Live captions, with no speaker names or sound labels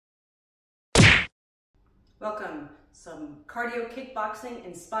Welcome. Some cardio kickboxing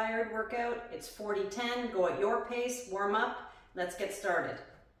inspired workout. It's 40-10. Go at your pace. Warm up. Let's get started.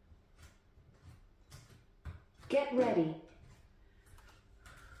 Get ready.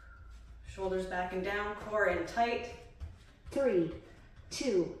 Shoulders back and down. Core in tight. 3,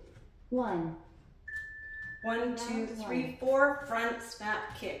 2, 1. 1, 2, 3, 4. Front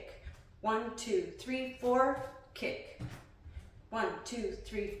snap kick. 1, 2, 3, 4. Kick. 1, 2,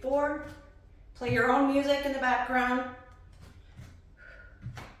 3, 4. Play your own music in the background.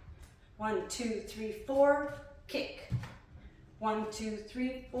 1, 2, 3, 4. Kick. 1, 2,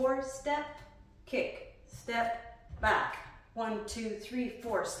 3, 4. Step. Kick. Step. Back. 1, 2, 3,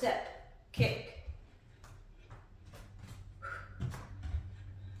 4. Step. Kick.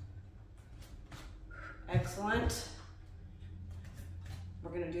 Excellent.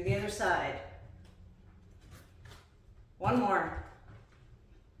 We're going to do the other side. One more.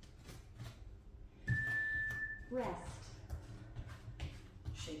 Rest.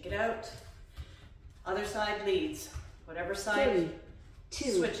 Shake it out. Other side leads. Whatever side, 3,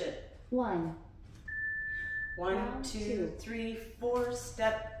 2, switch it. 1. 1, 2, 3, 4,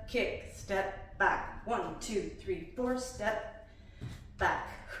 step, kick, step, back. 1, 2, 3, 4, step, back.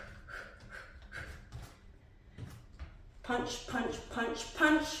 Punch, punch, punch,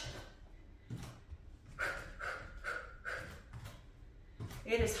 punch.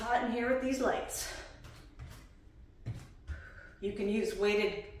 It is hot in here with these lights. You can use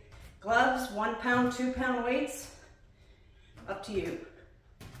weighted gloves, 1 pound, 2 pound weights, up to you.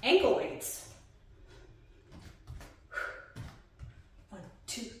 Ankle weights. 1,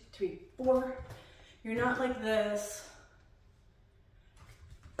 2, 3, 4. You're not like this.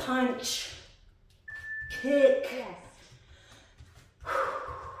 Punch, kick. Yes.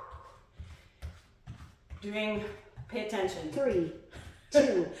 Pay attention. 3,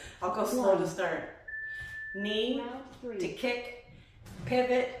 2. I'll go slow 1. to start. Knee Round 3. to kick,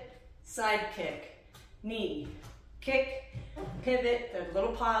 pivot, side kick. Knee, kick, pivot, a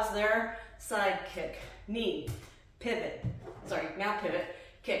little pause there, side kick. Knee, pivot, sorry, now pivot,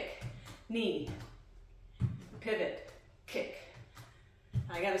 kick. Knee, pivot, kick.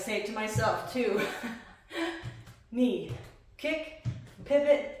 I gotta say it to myself too. Knee, kick,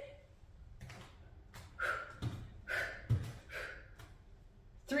 pivot.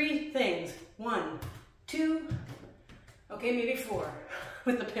 3 things. 1, 2, okay, maybe 4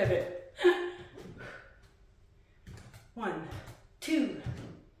 with the pivot. 1, 2.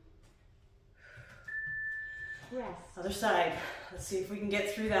 Rest. Other side. Let's see if we can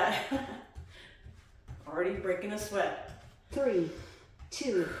get through that. Already breaking a sweat. 3,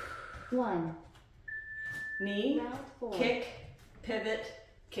 2, 1. Knee, Round 4. kick, pivot,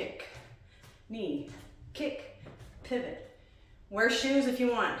 kick. Knee, kick, pivot. Wear shoes if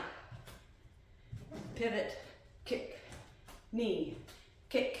you want. Pivot, kick. Knee,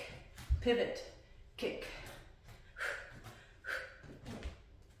 kick, pivot, kick.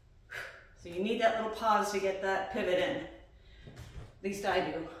 So you need that little pause to get that pivot in. At least I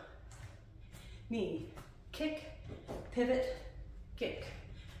do. Knee, kick, pivot, kick.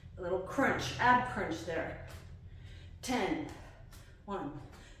 A little crunch, ab crunch there. 10. 1,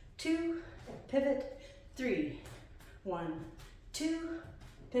 2, pivot, 3. 1, 2,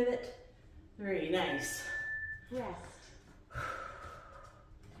 pivot, 3. Nice. Rest.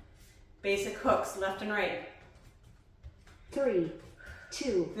 Basic hooks, left and right. 3,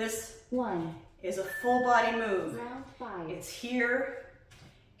 2, This 1. is a full body move. Round 5. It's here,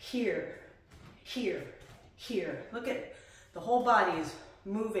 here, here, here. Look at the whole body's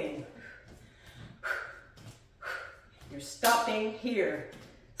moving. You're stopping here,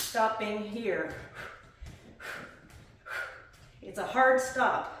 stopping here. It's a hard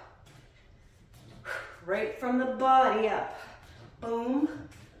stop. Right from the body up. Boom,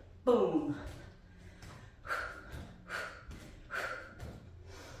 boom.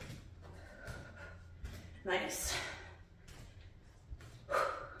 Nice.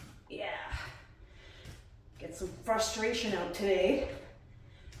 Yeah. Get some frustration out today.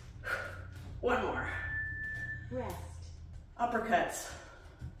 One more. Rest. Uppercuts.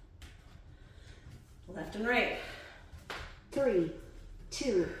 Left and right. 3,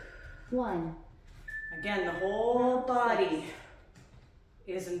 2, 1. Again, the whole body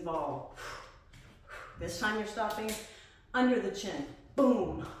is involved. This time you're stopping under the chin.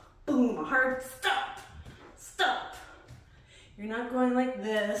 Boom, boom, a hard stop, stop. You're not going like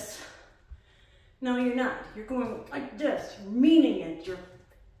this. No, you're not. You're going like this. You're meaning it. You're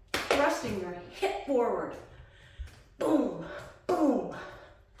thrusting your hip forward. Boom, boom.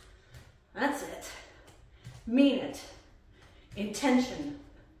 That's it. Mean it. Intention.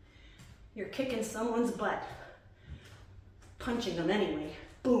 You're kicking someone's butt. Punching them anyway.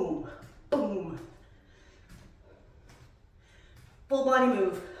 Boom, boom. Full body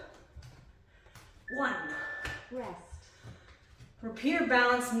move. 1. Rest. Repeat or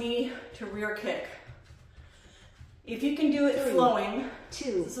balance knee to rear kick. If you can do it 3, flowing,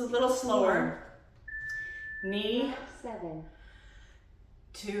 2, this is a little slower. Knee 7.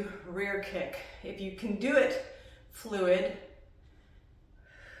 to rear kick. If you can do it fluid,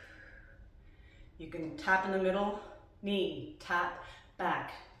 you can tap in the middle, knee, tap,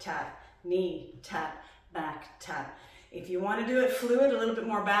 back, tap, knee, tap, back, tap. If you want to do it fluid, a little bit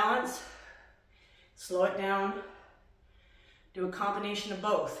more balance, slow it down, do a combination of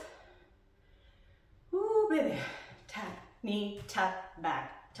both. Ooh, baby. Tap, knee, tap,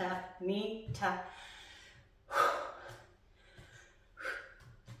 back, tap, knee, tap.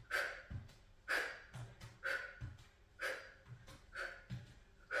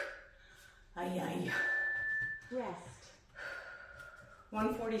 Ay, ay. Rest.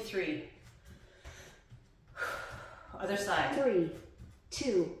 143. Other side. 3,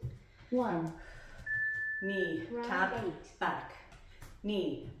 2, 1. Knee, Round tap, 8. back.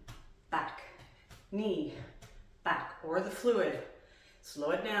 Knee, back. Knee, back. Or the fluid.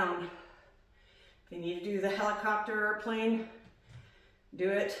 Slow it down. If you need to do the helicopter or plane, do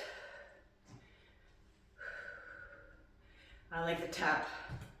it. I like the tap.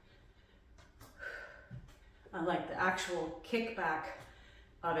 I like the actual kickback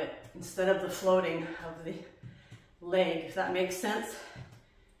of it instead of the floating of the leg, if that makes sense.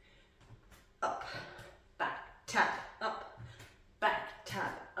 Up, back, tap, up, back,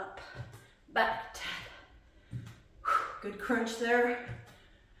 tap, up, back, tap. Good crunch there.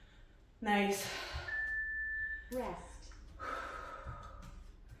 Nice. Rest.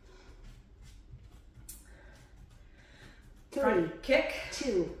 Front 3, kick,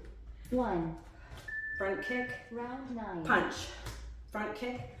 2, 1. front kick, Round 9. punch. Front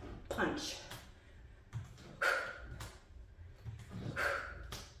kick, punch.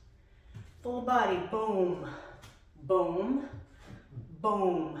 Full body, boom, boom,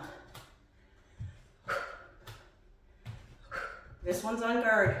 boom. This one's on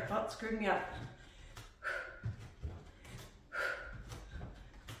guard. Oh, it screwed me up.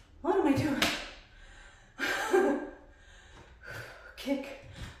 What am I doing? Kick,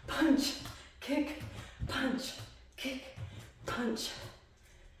 punch, kick, punch, kick, punch.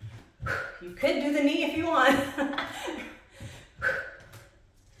 You could do the knee if you want.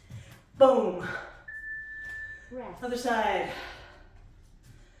 Boom. Rest. Other side.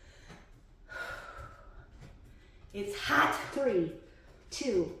 It's hot. 3,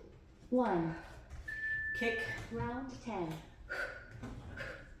 2, 1. Kick. Round 10.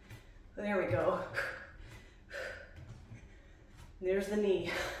 There we go. There's the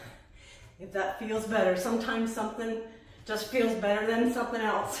knee. If that feels better. Sometimes something just feels better than something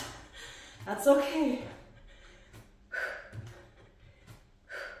else. That's okay.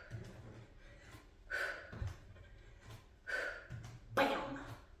 Bam.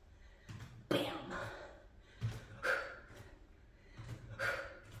 Bam.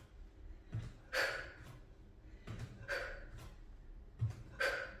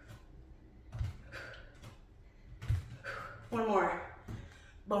 One more.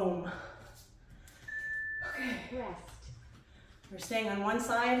 Boom. Okay. Rest. We're staying on one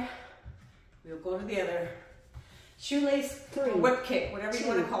side. We'll go to the other. Shoelace or 3, whip kick, whatever you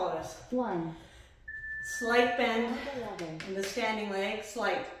want to 2, call this. 1. Slight bend Round 11. in the standing leg.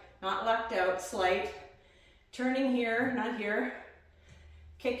 Slight. Not locked out. Slight. Turning here, not here.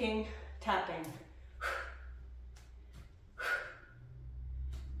 Kicking, tapping.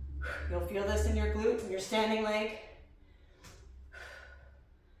 You'll feel this in your glute, in your standing leg.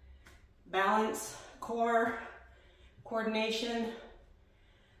 Balance, core, coordination.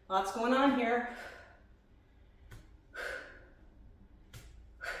 Lots going on here.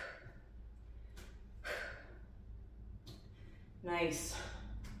 Nice.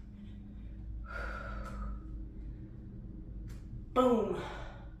 Boom.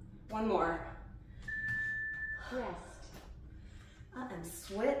 One more. Rest. I am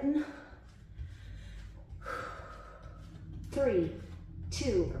sweating. 3,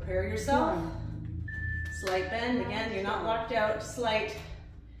 2, Prepare yourself. 1. Slight bend. Again, you're not locked out. Slight.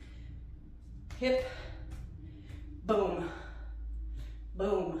 Hip. Boom.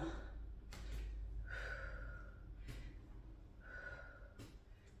 Boom.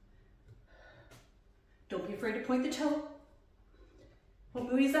 Don't be afraid to point the toe. What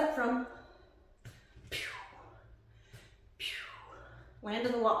movie is that from? Pew. Pew. Land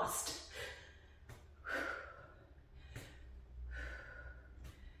of the Lost.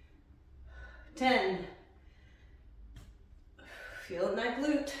 10. Feel it in that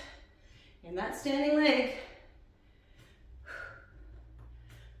glute, in that standing leg.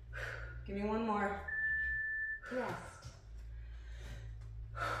 Give me one more. Rest.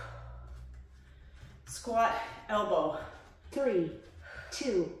 Squat, elbow. 3,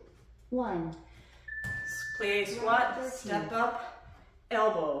 2, 1. Plie squat, step up,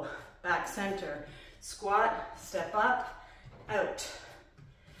 elbow, back center. Squat, step up, out.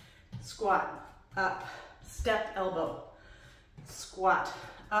 Squat, up, step elbow. Squat,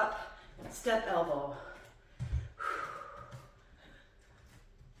 up, step elbow.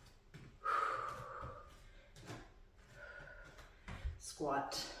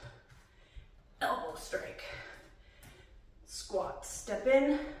 Squat, elbow strike. Squat, step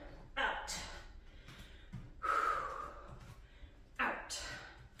in, out. Out.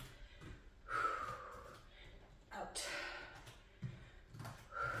 Out.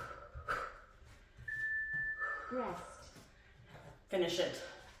 Rest. Finish it.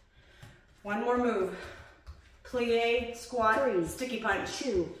 One more move. Plie, squat, 3, sticky punch.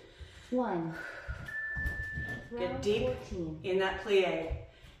 2, 1. Get Round deep 14. in that plie.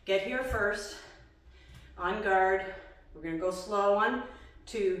 Get here first. On guard. We're going to go slow. 1,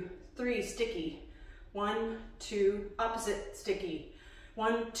 2, 3, sticky. 1, 2, opposite, sticky.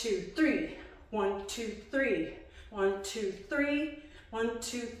 1, 2, 3. 1, 2, 3. 1, 2, 3. 1,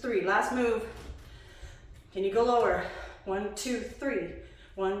 2, 3. Last move. Can you go lower? 1, 2, 3.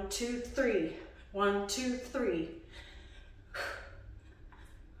 1, 2, 3. 1, 2, 3.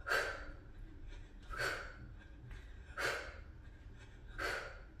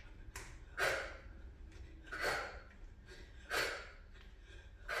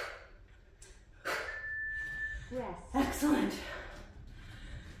 Rest. Excellent.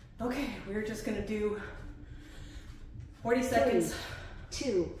 Okay, we're just gonna do 40 seconds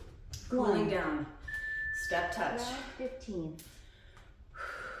 2, cooling 1. down. Step touch. Round 15.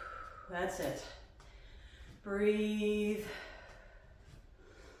 That's it. Breathe.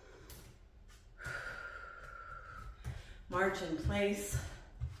 March in place.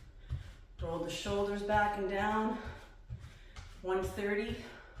 Roll the shoulders back and down. 130.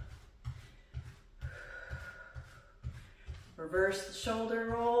 Reverse the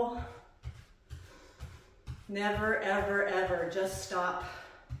shoulder roll. Never, ever, ever just stop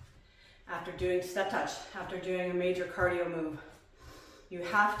after doing step touch, after doing a major cardio move. You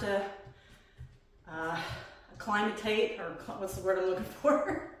have to acclimatate, or what's the word I'm looking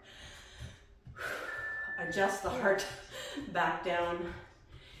for? Adjust the heart back down.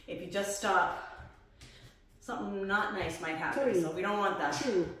 If you just stop, something not nice might happen, 3, so we don't want that.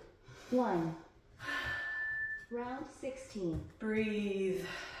 2, 1. Round 16. Breathe.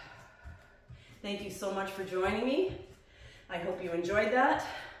 Thank you so much for joining me. I hope you enjoyed that.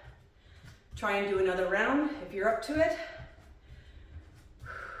 Try and do another round if you're up to it.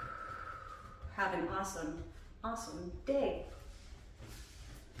 Have an awesome, awesome day.